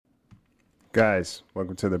Guys,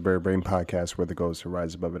 welcome to the Bird Brain Podcast, where the goal is to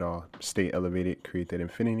rise above it all, stay elevated, create that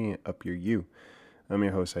infinity, and up your you. I'm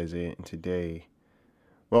your host, Isaiah, and today,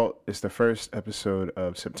 it's the first episode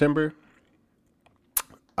of September.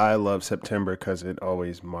 I love September because it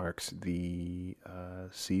always marks the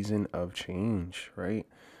season of change, right?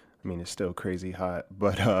 I mean, it's still crazy hot,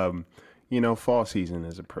 but, fall season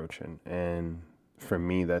is approaching. And for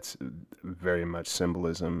me, that's very much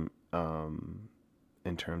symbolism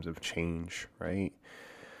in terms of change, right?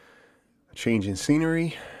 A change in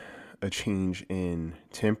scenery, a change in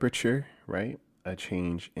temperature, right? A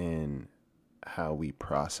change in how we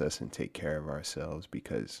process and take care of ourselves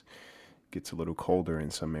because it gets a little colder in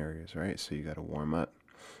some areas, right? So you got to warm up.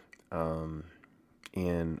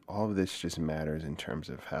 And all of this just matters in terms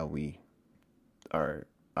of how we are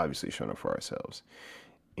obviously showing up for ourselves.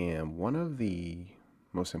 And one of the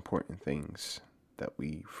most important things that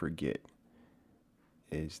we forget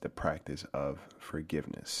is the practice of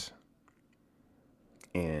forgiveness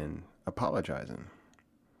and apologizing.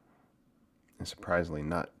 And surprisingly,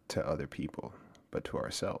 not to other people, but to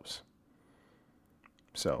ourselves.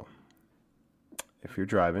 So, if you're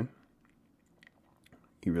driving,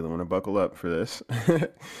 you really want to buckle up for this.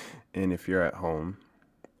 And if you're at home,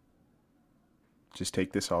 just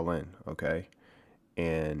take this all in, okay?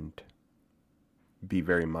 And be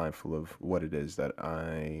very mindful of what it is that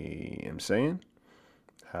I am saying,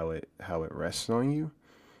 how it rests on you,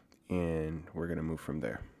 and we're going to move from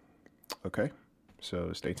there. Okay?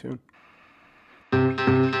 So stay tuned.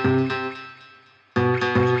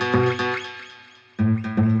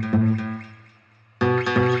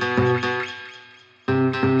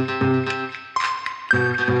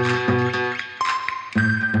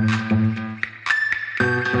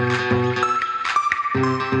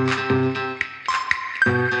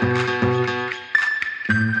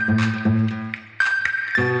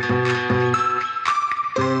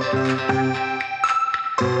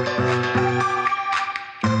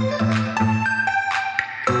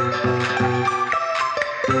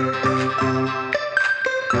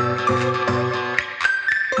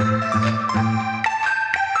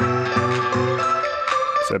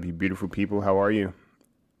 What's up, you beautiful people? How are you?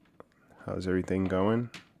 How's everything going?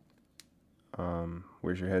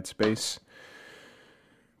 Where's your headspace?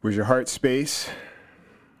 Where's your heart space?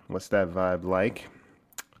 What's that vibe like?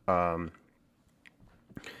 I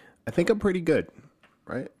think I'm pretty good,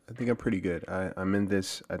 right? I think I'm pretty good. I'm in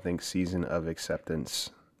this, I think, season of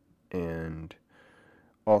acceptance and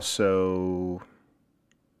also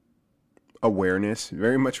awareness,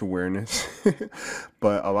 very much awareness,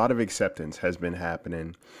 but a lot of acceptance has been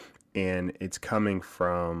happening, and it's coming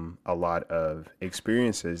from a lot of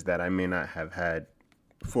experiences that I may not have had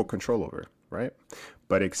full control over, right?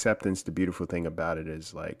 But acceptance, the beautiful thing about it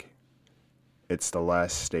is like, it's the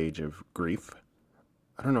last stage of grief.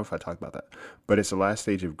 I don't know if I talked about that, but it's the last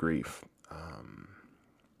stage of grief.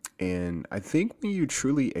 And I think when you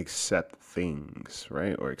truly accept things,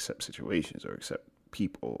 right, or accept situations, or accept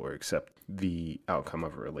people, or accept the outcome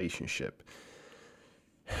of a relationship,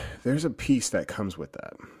 there's a peace that comes with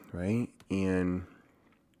that, right? And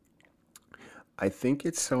I think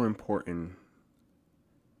it's so important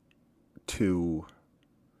to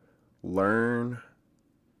learn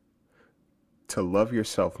to love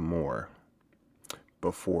yourself more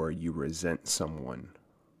before you resent someone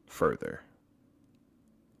further,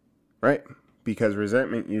 right? Because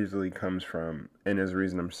resentment usually comes from, and there's a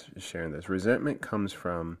reason I'm sharing this, resentment comes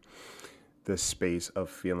from the space of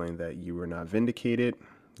feeling that you were not vindicated,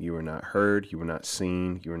 you were not heard, you were not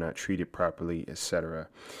seen, you were not treated properly, etc.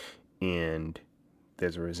 And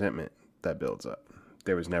there's a resentment that builds up.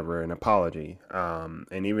 There was never an apology.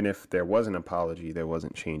 And even if there was an apology, there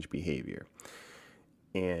wasn't changed behavior.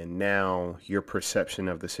 And now your perception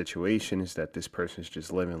of the situation is that this person's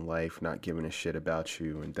just living life, not giving a shit about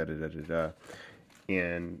you, and da-da-da-da-da.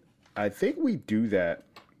 And I think we do that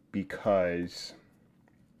because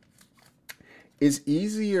it's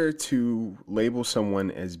easier to label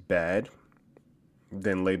someone as bad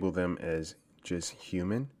than label them as just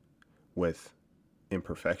human with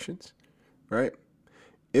imperfections, right?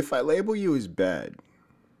 If I label you as bad,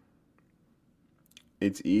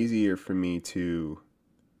 it's easier for me to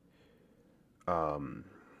how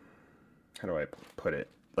do I put it?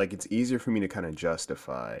 Like, it's easier for me to kind of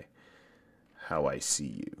justify how I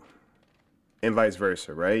see you. And vice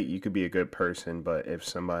versa, right? You could be a good person, but if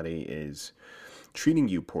somebody is treating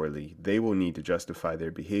you poorly, they will need to justify their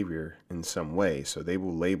behavior in some way. So they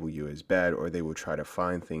will label you as bad, or they will try to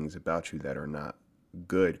find things about you that are not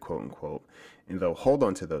good, quote unquote. And they'll hold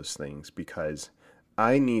on to those things because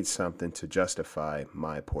I need something to justify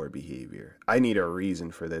my poor behavior. I need a reason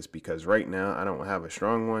for this because right now I don't have a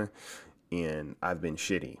strong one and I've been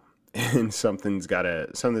shitty. And something's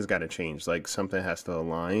gotta change. Like something has to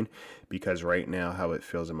align because right now how it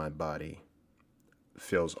feels in my body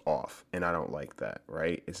feels off and I don't like that,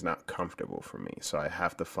 right? It's not comfortable for me. So I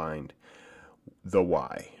have to find the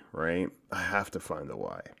why, right? I have to find the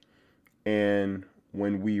why. And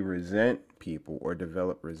when we resent people or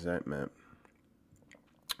develop resentment,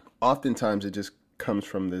 oftentimes it just comes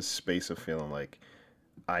from this space of feeling like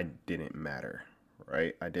I didn't matter,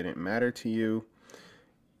 right? I didn't matter to you.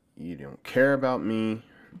 You don't care about me.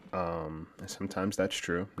 And sometimes that's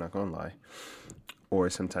true, I'm not gonna lie. Or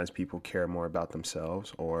sometimes people care more about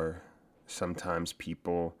themselves, or sometimes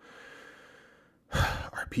people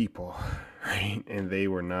are people, right? And they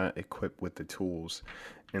were not equipped with the tools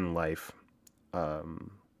in life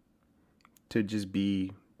um, to just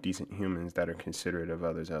be decent humans that are considerate of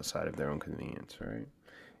others outside of their own convenience, right?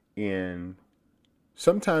 And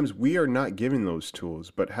sometimes we are not given those tools,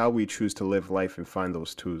 but how we choose to live life and find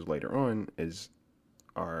those tools later on is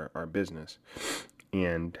our business.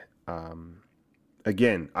 And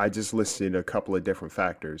again, I just listed a couple of different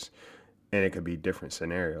factors, and it could be different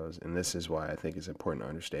scenarios. And this is why I think it's important to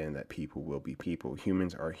understand that people will be people.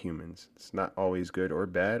 Humans are humans. It's not always good or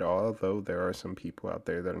bad, although there are some people out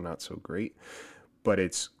there that are not so great. But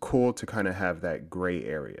it's cool to kind of have that gray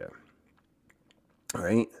area. All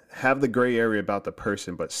right. Have the gray area about the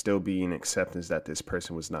person, but still be in acceptance that this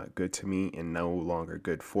person was not good to me and no longer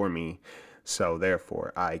good for me. So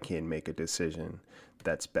therefore, I can make a decision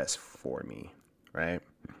that's best for me. Right.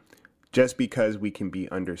 Just because we can be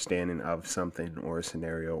understanding of something or a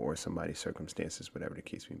scenario or somebody's circumstances, whatever the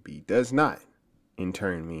case may be, does not in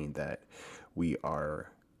turn mean that we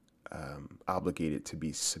are obligated to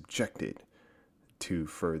be subjected to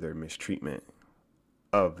further mistreatment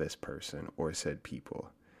of this person or said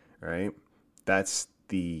people, right? That's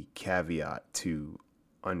the caveat to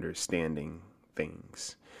understanding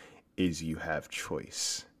things, is you have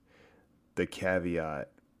choice. The caveat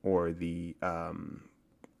or the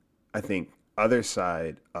I think other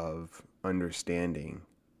side of understanding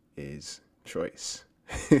is choice.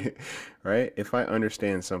 Right? If I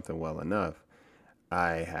understand something well enough,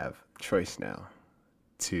 I have choice now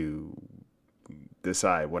to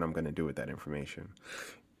decide what I'm going to do with that information.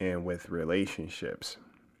 And with relationships,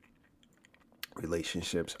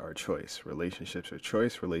 relationships are choice. Relationships are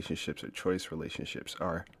choice. Relationships are choice. Relationships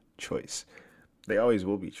are choice. They always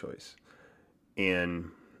will be choice.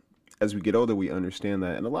 And as we get older, we understand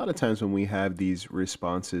that. And a lot of times when we have these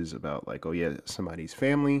responses about like, oh yeah, somebody's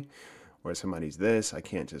family or somebody's this, I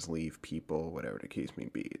can't just leave people, whatever the case may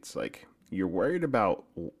be. It's like you're worried about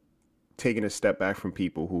taking a step back from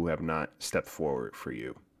people who have not stepped forward for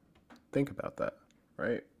you. Think about that,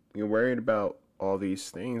 right? You're worried about all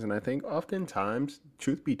these things. And I think oftentimes,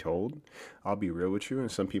 truth be told, I'll be real with you,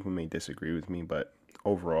 and some people may disagree with me, but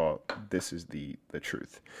overall, this is the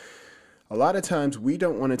truth. A lot of times we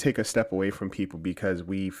don't want to take a step away from people because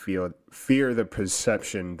we fear the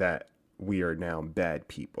perception that we are now bad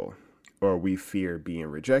people, or we fear being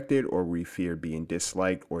rejected, or we fear being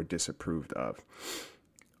disliked or disapproved of.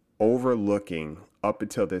 Overlooking up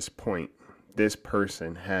until this point, this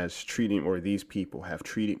person has treated, or these people have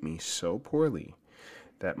treated me so poorly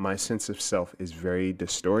that my sense of self is very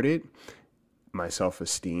distorted. My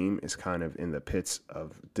self-esteem is kind of in the pits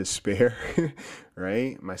of despair,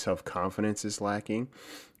 right? My self-confidence is lacking,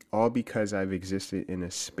 all because I've existed in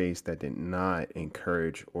a space that did not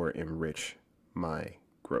encourage or enrich my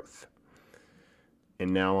growth.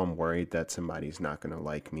 And now I'm worried that somebody's not going to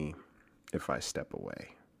like me if I step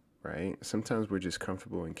away, right? Sometimes we're just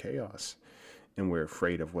comfortable in chaos and we're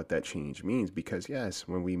afraid of what that change means because, yes,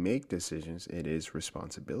 when we make decisions, it is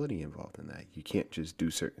responsibility involved in that. You can't just do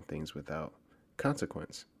certain things without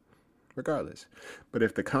consequence, regardless. But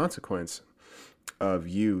if the consequence of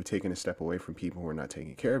you taking a step away from people who are not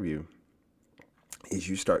taking care of you is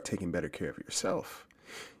you start taking better care of yourself,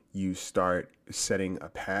 you start setting a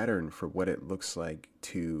pattern for what it looks like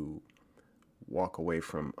to walk away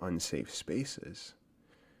from unsafe spaces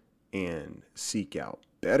and seek out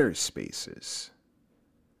better spaces.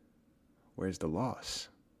 Where's the loss?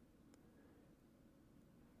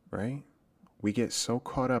 Right? We get so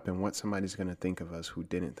caught up in what somebody's going to think of us who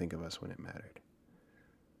didn't think of us when it mattered.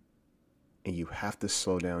 And you have to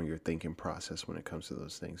slow down your thinking process when it comes to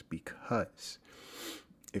those things, because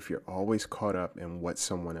if you're always caught up in what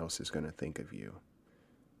someone else is going to think of you,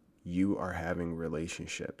 you are having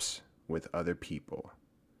relationships with other people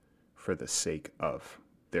for the sake of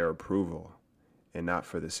their approval and not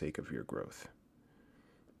for the sake of your growth.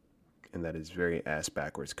 And that is very ass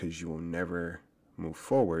backwards, because you will never move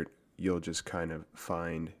forward. You'll just kind of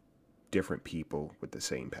find different people with the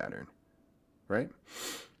same pattern, right?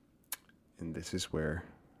 And this is where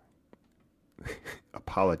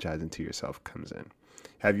apologizing to yourself comes in.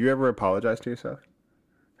 Have you ever apologized to yourself?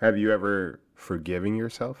 Have you ever forgiven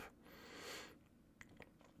yourself?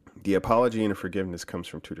 The apology and the forgiveness comes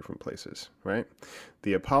from two different places, right?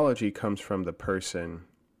 The apology comes from the person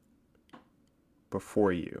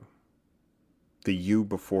before you, the you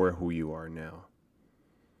before who you are now.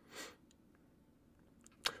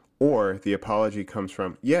 Or the apology comes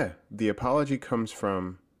from, the apology comes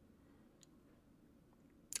from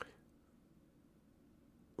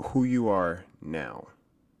who you are now.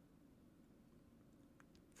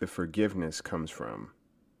 The forgiveness comes from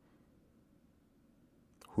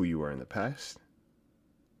who you were in the past,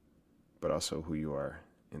 but also who you are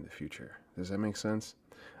in the future. Does that make sense?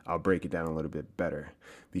 I'll break it down a little bit better,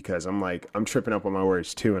 because I'm tripping up on my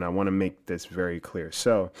words too, and I want to make this very clear.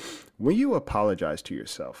 So when you apologize to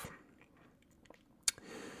yourself,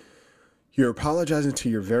 you're apologizing to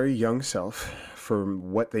your very young self for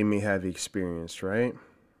what they may have experienced, right?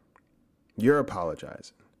 You're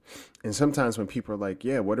apologizing. And sometimes when people are like,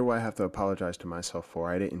 what do I have to apologize to myself for?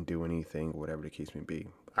 I didn't do anything, whatever the case may be.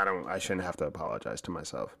 I shouldn't have to apologize to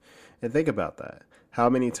myself. And think about that. How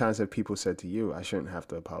many times have people said to you, I shouldn't have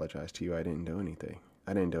to apologize to you. I didn't do anything.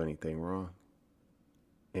 I didn't do anything wrong.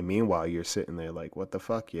 And meanwhile, you're sitting there like, what the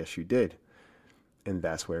fuck? Yes, you did. And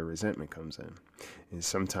that's where resentment comes in. And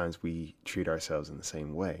sometimes we treat ourselves in the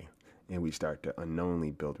same way, and we start to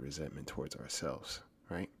unknowingly build resentment towards ourselves,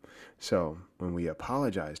 right? So when we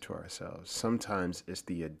apologize to ourselves, sometimes it's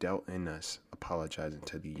the adult in us apologizing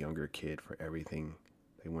to the younger kid for everything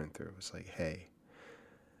they went through. It's like, hey,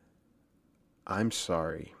 I'm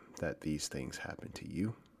sorry that these things happened to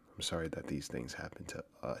you. I'm sorry that these things happened to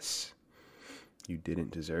us. You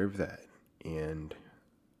didn't deserve that. And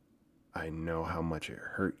I know how much it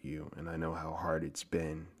hurt you, and I know how hard it's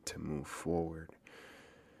been to move forward.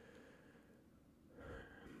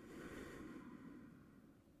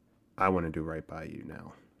 I want to do right by you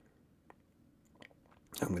now.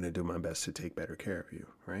 I'm going to do my best to take better care of you,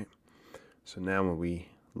 right? So now when we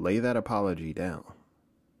lay that apology down,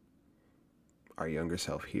 our younger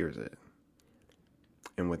self hears it.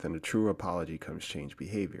 And within a true apology comes change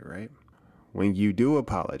behavior, right? When you do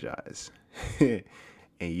apologize and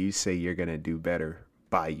you say you're going to do better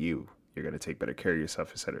by you, you're going to take better care of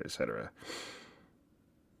yourself, etc., etc.,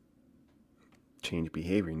 change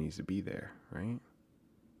behavior needs to be there, right?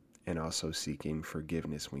 And also seeking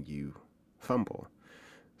forgiveness when you fumble.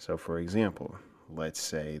 So for example, let's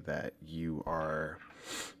say that you are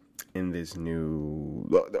in this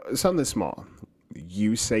something small.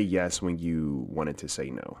 You say yes when you wanted to say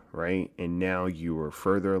no, right? And now you are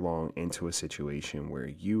further along into a situation where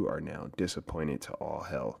you are now disappointed to all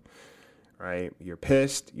hell, right? You're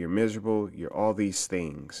pissed, you're miserable, you're all these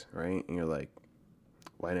things, right? And you're like,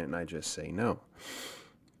 why didn't I just say no?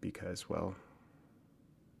 Because, well,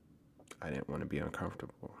 I didn't want to be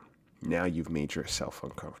uncomfortable. Now you've made yourself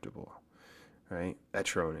uncomfortable, right?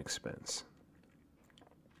 At your own expense.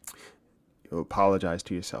 You apologize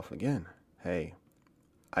to yourself again. Hey,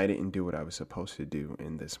 I didn't do what I was supposed to do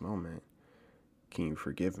in this moment. Can you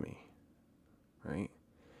forgive me? Right?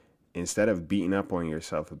 Instead of beating up on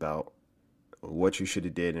yourself about what you should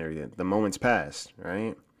have did and everything, the moment's passed,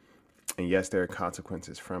 right? And yes, there are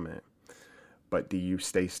consequences from it. But do you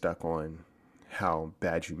stay stuck on how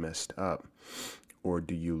bad you messed up, or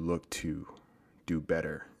do you look to do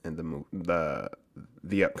better in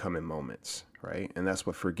the upcoming moments, right? And that's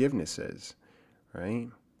what forgiveness is, right?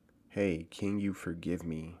 Hey, can you forgive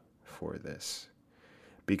me for this?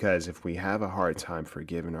 Because if we have a hard time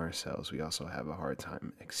forgiving ourselves, we also have a hard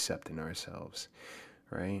time accepting ourselves,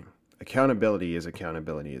 right? Accountability is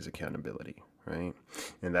accountability is accountability, right?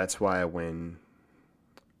 And that's why when,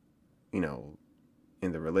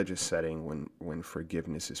 in the religious setting, when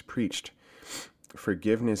forgiveness is preached,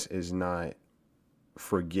 forgiveness is not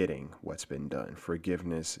forgetting what's been done.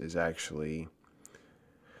 Forgiveness is actually,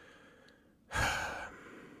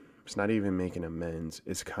 it's not even making amends.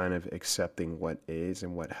 It's kind of accepting what is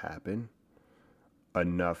and what happened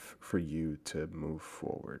enough for you to move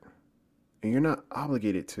forward. And you're not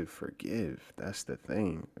obligated to forgive. That's the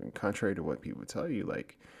thing. And contrary to what people tell you,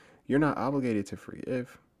 like, you're not obligated to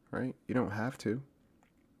forgive, right? You don't have to.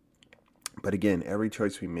 But again, every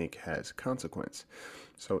choice we make has consequence.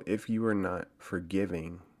 So if you are not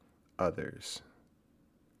forgiving others,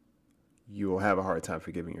 you will have a hard time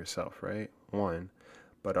forgiving yourself, right? One,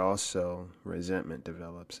 but also resentment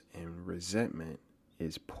develops, and resentment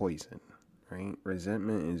is poison, right?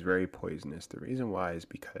 Resentment is very poisonous. The reason why is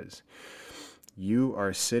because you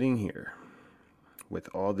are sitting here with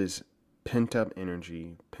all this pent up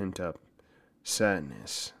energy, pent up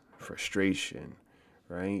sadness, frustration,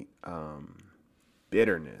 right?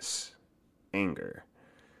 Bitterness, anger,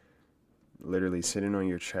 literally sitting on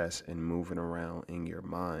your chest and moving around in your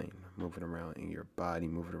mind, moving around in your body,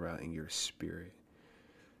 moving around in your spirit.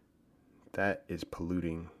 That is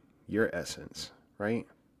polluting your essence, right?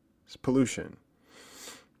 It's pollution.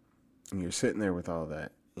 And you're sitting there with all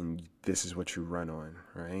that, and this is what you run on,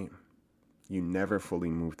 right? You never fully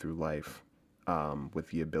move through life with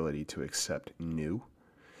the ability to accept new,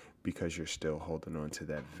 because you're still holding on to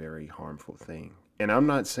that very harmful thing. And I'm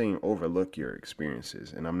not saying overlook your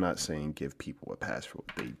experiences, and I'm not saying give people a pass for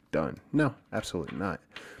what they've done. No, absolutely not.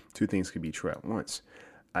 Two things can be true at once.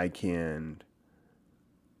 I can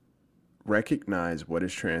recognize what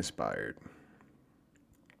has transpired,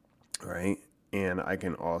 right? And I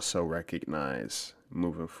can also recognize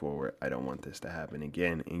moving forward, I don't want this to happen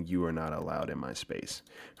again, and you are not allowed in my space.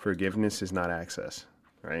 Forgiveness is not access,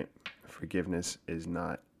 right? Forgiveness is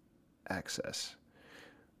not access,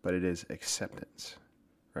 but it is acceptance,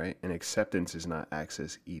 right? And acceptance is not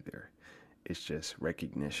access either. It's just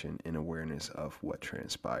recognition and awareness of what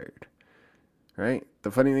transpired, right?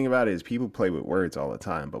 The funny thing about it is people play with words all the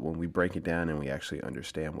time, but when we break it down and we actually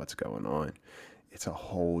understand what's going on, it's a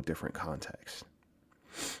whole different context.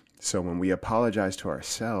 So when we apologize to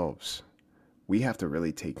ourselves, we have to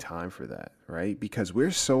really take time for that, right? Because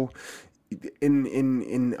we're so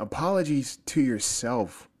in apologies to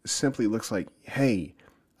yourself simply looks like, hey,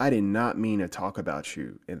 I did not mean to talk about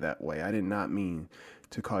you in that way. I did not mean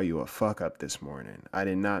to call you a fuck up this morning. I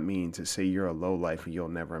did not mean to say you're a low life and you'll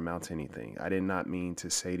never amount to anything. I did not mean to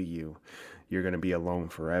say to you, you're going to be alone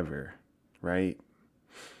forever, right?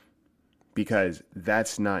 Because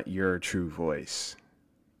that's not your true voice.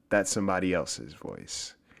 That's somebody else's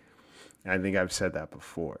voice. And I think I've said that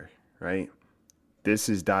before, right? This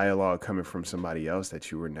is dialogue coming from somebody else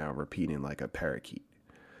that you are now repeating like a parakeet.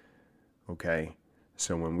 Okay?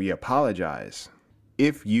 So when we apologize,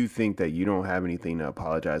 if you think that you don't have anything to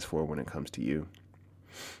apologize for when it comes to you,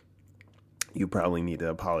 you probably need to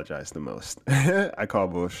apologize the most. I call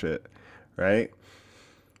bullshit, right?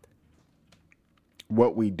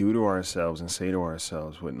 What we do to ourselves and say to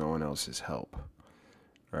ourselves with no one else's help,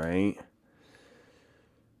 right?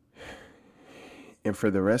 And for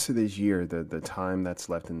the rest of this year, the time that's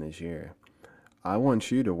left in this year, I want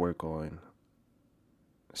you to work on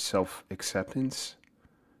self-acceptance,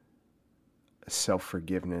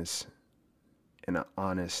 self-forgiveness, and an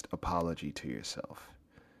honest apology to yourself.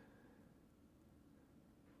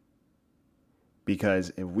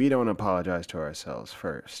 Because if we don't apologize to ourselves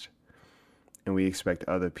first, and we expect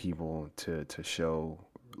other people to show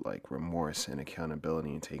like remorse and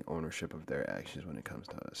accountability and take ownership of their actions when it comes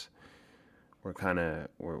to us,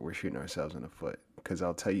 we're shooting ourselves in the foot. Because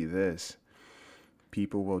I'll tell you this,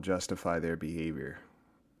 people will justify their behavior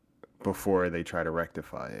before they try to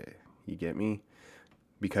rectify it. You get me?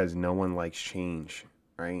 Because no one likes change,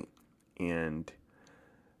 right? And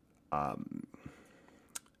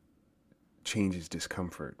change is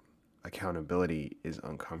discomfort. Accountability is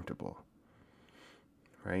uncomfortable,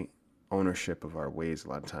 right? Ownership of our ways a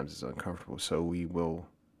lot of times is uncomfortable. So we will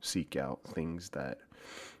seek out things that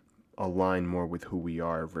align more with who we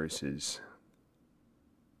are versus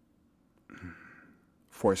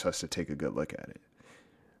force us to take a good look at it,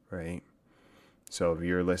 right? So if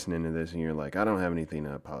you're listening to this and you're like, I don't have anything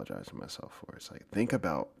to apologize to myself for, it's like, think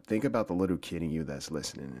about the little kid in you that's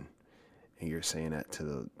listening, and you're saying that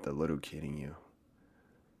to the little kid in you.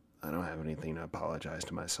 I don't have anything to apologize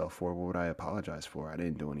to myself for. What would I apologize for? I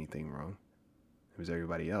didn't do anything wrong. It was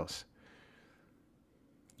everybody else.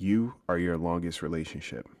 You are your longest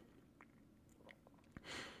relationship.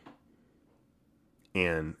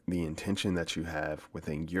 And the intention that you have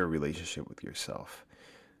within your relationship with yourself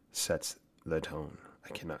sets the tone. I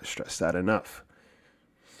cannot stress that enough.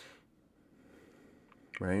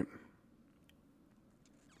 Right?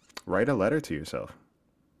 Write a letter to yourself.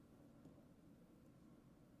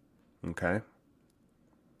 Okay?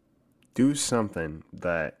 Do something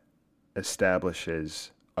that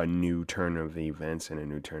establishes a new turn of events and a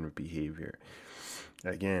new turn of behavior.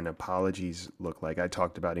 Again, apologies look like, I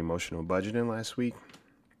talked about emotional budgeting last week.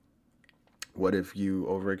 What if you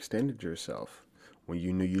overextended yourself when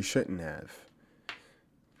you knew you shouldn't have?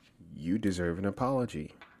 You deserve an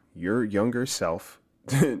apology. Your younger self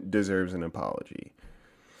deserves an apology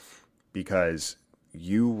because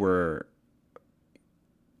your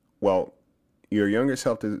younger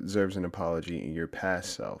self deserves an apology, and your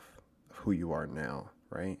past self, who you are now,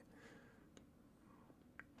 right?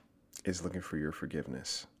 is looking for your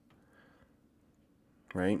forgiveness,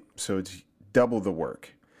 right? So it's double the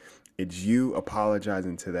work. It's you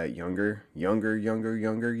apologizing to that younger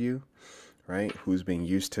you, right? Who's been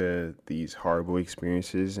used to these horrible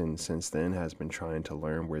experiences and since then has been trying to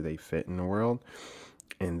learn where they fit in the world.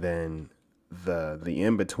 And then the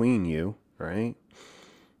in between you, right?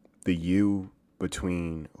 The you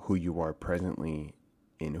between who you are presently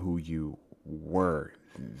and who you were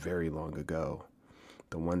very long ago,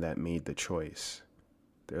 the one that made the choice.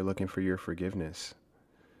 They're looking for your forgiveness.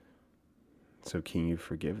 So can you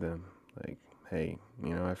forgive them? Like, hey,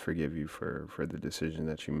 I forgive you for the decision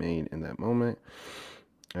that you made in that moment.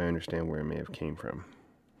 I understand where it may have came from,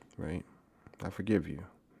 right? I forgive you,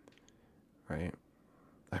 right?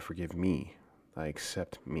 I forgive me. I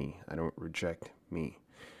accept me. I don't reject me,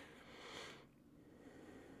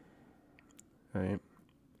 right?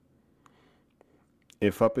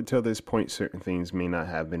 If up until this point certain things may not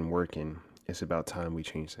have been working, it's about time we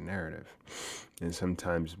change the narrative. And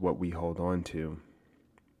sometimes what we hold on to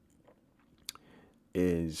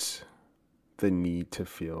is the need to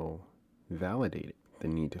feel validated, the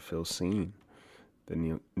need to feel seen,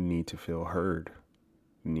 the need to feel heard,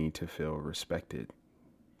 the need to feel respected,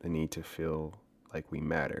 the need to feel like we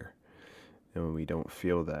matter. And when we don't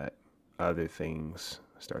feel that, other things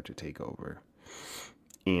start to take over.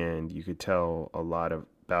 And you could tell a lot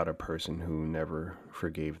about a person who never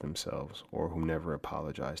forgave themselves or who never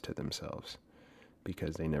apologized to themselves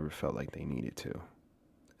because they never felt like they needed to.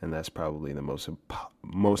 And that's probably the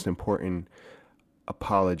most important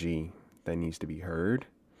apology that needs to be heard,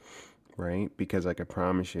 right? Because I can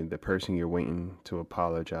promise you, the person you're waiting to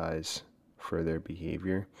apologize for their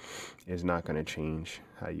behavior is not going to change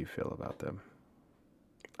how you feel about them.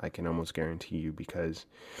 I can almost guarantee you, because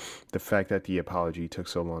the fact that the apology took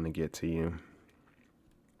so long to get to you,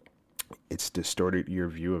 it's distorted your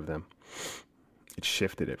view of them. It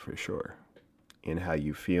shifted it for sure. And how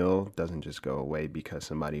you feel doesn't just go away because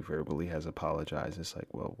somebody verbally has apologized. It's like,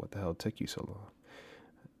 well, what the hell took you so long?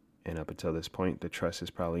 And up until this point, the trust is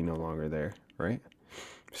probably no longer there, right?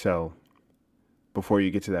 So before you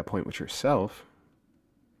get to that point with yourself,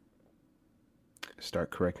 start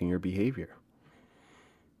correcting your behavior.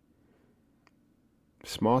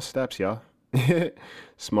 Small steps, y'all.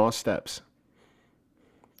 Small steps.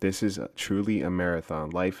 This is truly a marathon.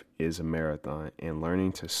 Life is a marathon, and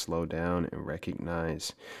learning to slow down and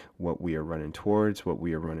recognize what we are running towards, what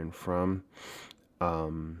we are running from,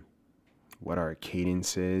 what our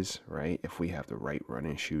cadence is, right? If we have the right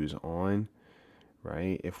running shoes on,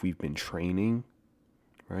 right? If we've been training,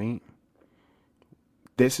 right?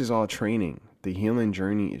 This is all training. The healing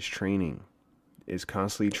journey is training, is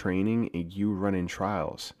constantly training, and you running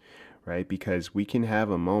trials, right? Because we can have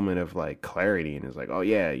a moment of like clarity and it's like, oh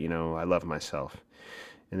yeah, I love myself.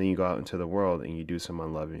 And then you go out into the world and you do some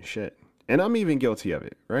unloving shit. And I'm even guilty of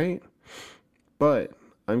it, right? But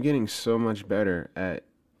I'm getting so much better at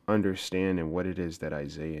understanding what it is that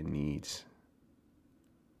Isaiah needs,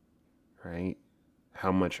 right?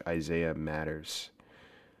 How much Isaiah matters.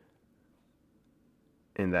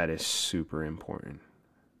 And that is super important,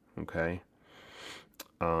 okay?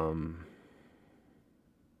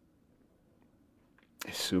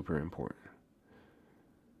 It's super important.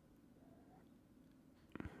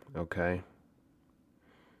 Okay?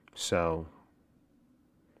 So,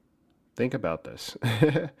 think about this.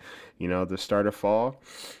 The start of fall,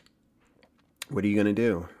 what are you going to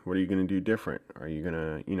do? What are you going to do different? Are you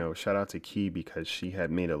going to, shout out to Key because she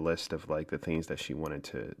had made a list of like the things that she wanted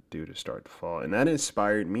to do to start the fall. And that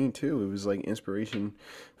inspired me too. It was like inspiration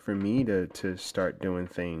for me to start doing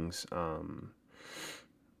things,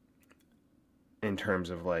 in terms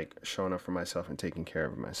of like showing up for myself and taking care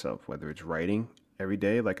of myself, whether it's writing every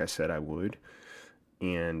day, like I said I would,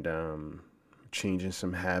 and changing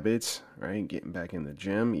some habits, right? Getting back in the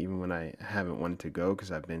gym, even when I haven't wanted to go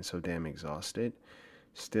because I've been so damn exhausted,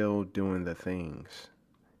 still doing the things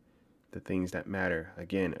that matter.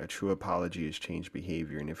 Again, a true apology is change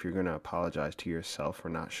behavior. And if you're going to apologize to yourself for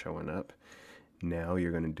not showing up, now you're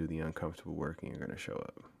going to do the uncomfortable work and you're going to show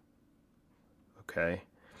up. Okay?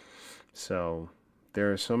 So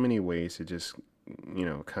there are so many ways to just,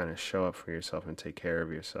 kind of show up for yourself and take care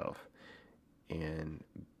of yourself, and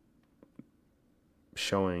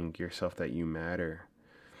showing yourself that you matter,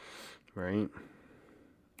 right?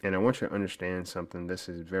 And I want you to understand something. This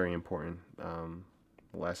is very important. The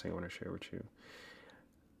last thing I want to share with you.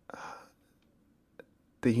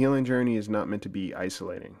 The healing journey is not meant to be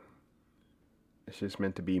isolating. It's just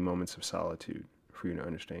meant to be moments of solitude for you to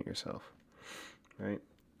understand yourself, right?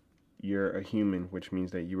 You're a human, which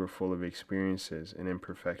means that you are full of experiences and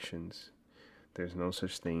imperfections There's no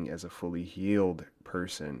such thing as a fully healed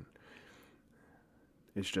person.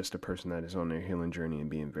 It's just a person that is on their healing journey and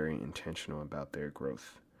being very intentional about their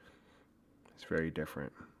growth. It's very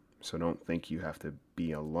different. So don't think you have to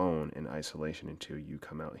be alone in isolation until you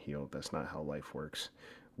come out healed. That's not how life works.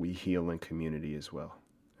 We heal in community as well.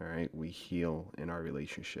 All right. We heal in our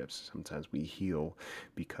relationships. Sometimes we heal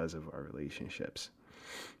because of our relationships.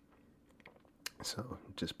 So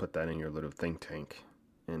just put that in your little think tank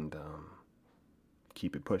and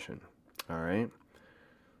keep it pushing. All right.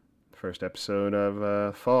 First episode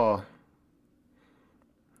of fall.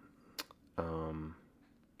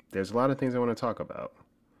 There's a lot of things I want to talk about.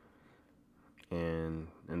 And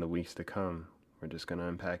in the weeks to come, we're just going to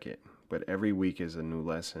unpack it. But every week is a new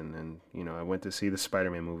lesson. And, I went to see the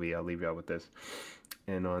Spider-Man movie. I'll leave y'all with this.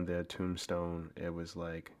 And on the tombstone, it was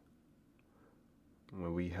like,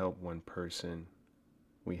 when we help one person,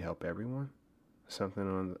 we help everyone.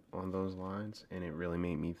 Something on those lines. And it really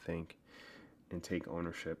made me think and take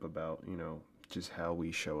ownership about, just how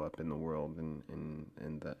we show up in the world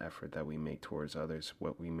and the effort that we make towards others.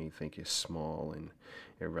 What we may think is small and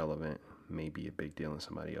irrelevant may be a big deal in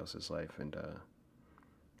somebody else's life. And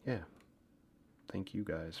thank you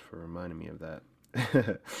guys for reminding me of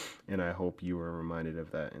that. And I hope you are reminded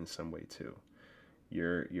of that in some way too.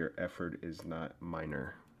 Your effort is not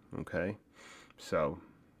minor. Okay? So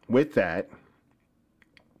with that,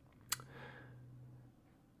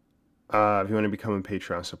 if you want to become a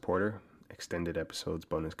Patreon supporter, extended episodes,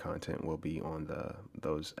 bonus content will be on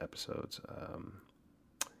those episodes,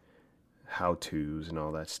 how-tos and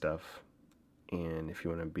all that stuff. And if you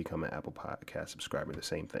want to become an Apple Podcast subscriber, the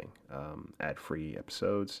same thing. Ad-free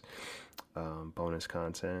episodes, bonus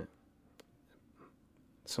content,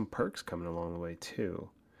 some perks coming along the way too.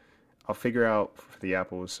 I'll figure out for the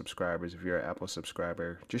Apple subscribers, if you're an Apple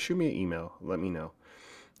subscriber, just shoot me an email, let me know.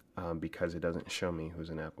 Because it doesn't show me who's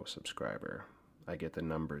an Apple subscriber. I get the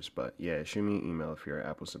numbers, but yeah, shoot me an email if you're an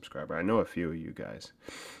Apple subscriber. I know a few of you guys.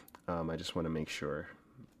 I just want to make sure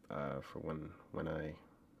for when I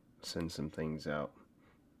send some things out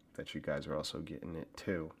that you guys are also getting it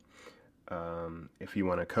too. If you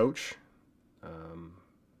want to coach,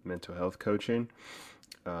 mental health coaching,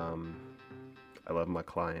 I love my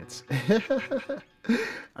clients.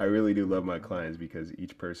 I really do love my clients because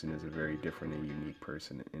each person is a very different and unique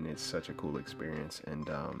person, and it's such a cool experience. And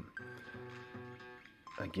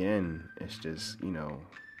again, it's just,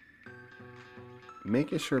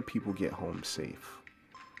 making sure people get home safe,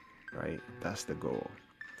 right? That's the goal.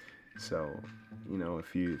 So,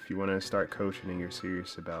 if you want to start coaching and you're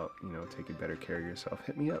serious about, taking better care of yourself,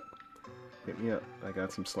 hit me up. I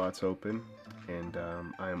got some slots open, and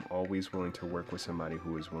I am always willing to work with somebody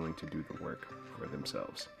who is willing to do the work for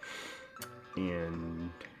themselves. And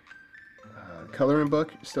coloring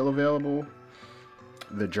book still available.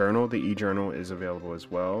 The journal, the e-journal, is available as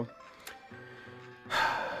well.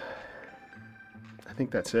 I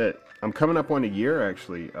think that's it. I'm coming up on a year,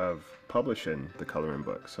 actually, of publishing the coloring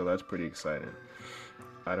book, so that's pretty exciting.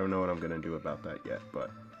 I don't know what I'm going to do about that yet,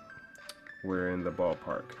 but we're in the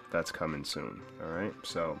ballpark. That's coming soon, all right?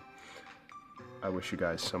 So I wish you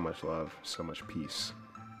guys so much love, so much peace.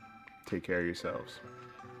 Take care of yourselves.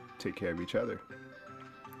 Take care of each other.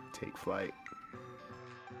 Take flight.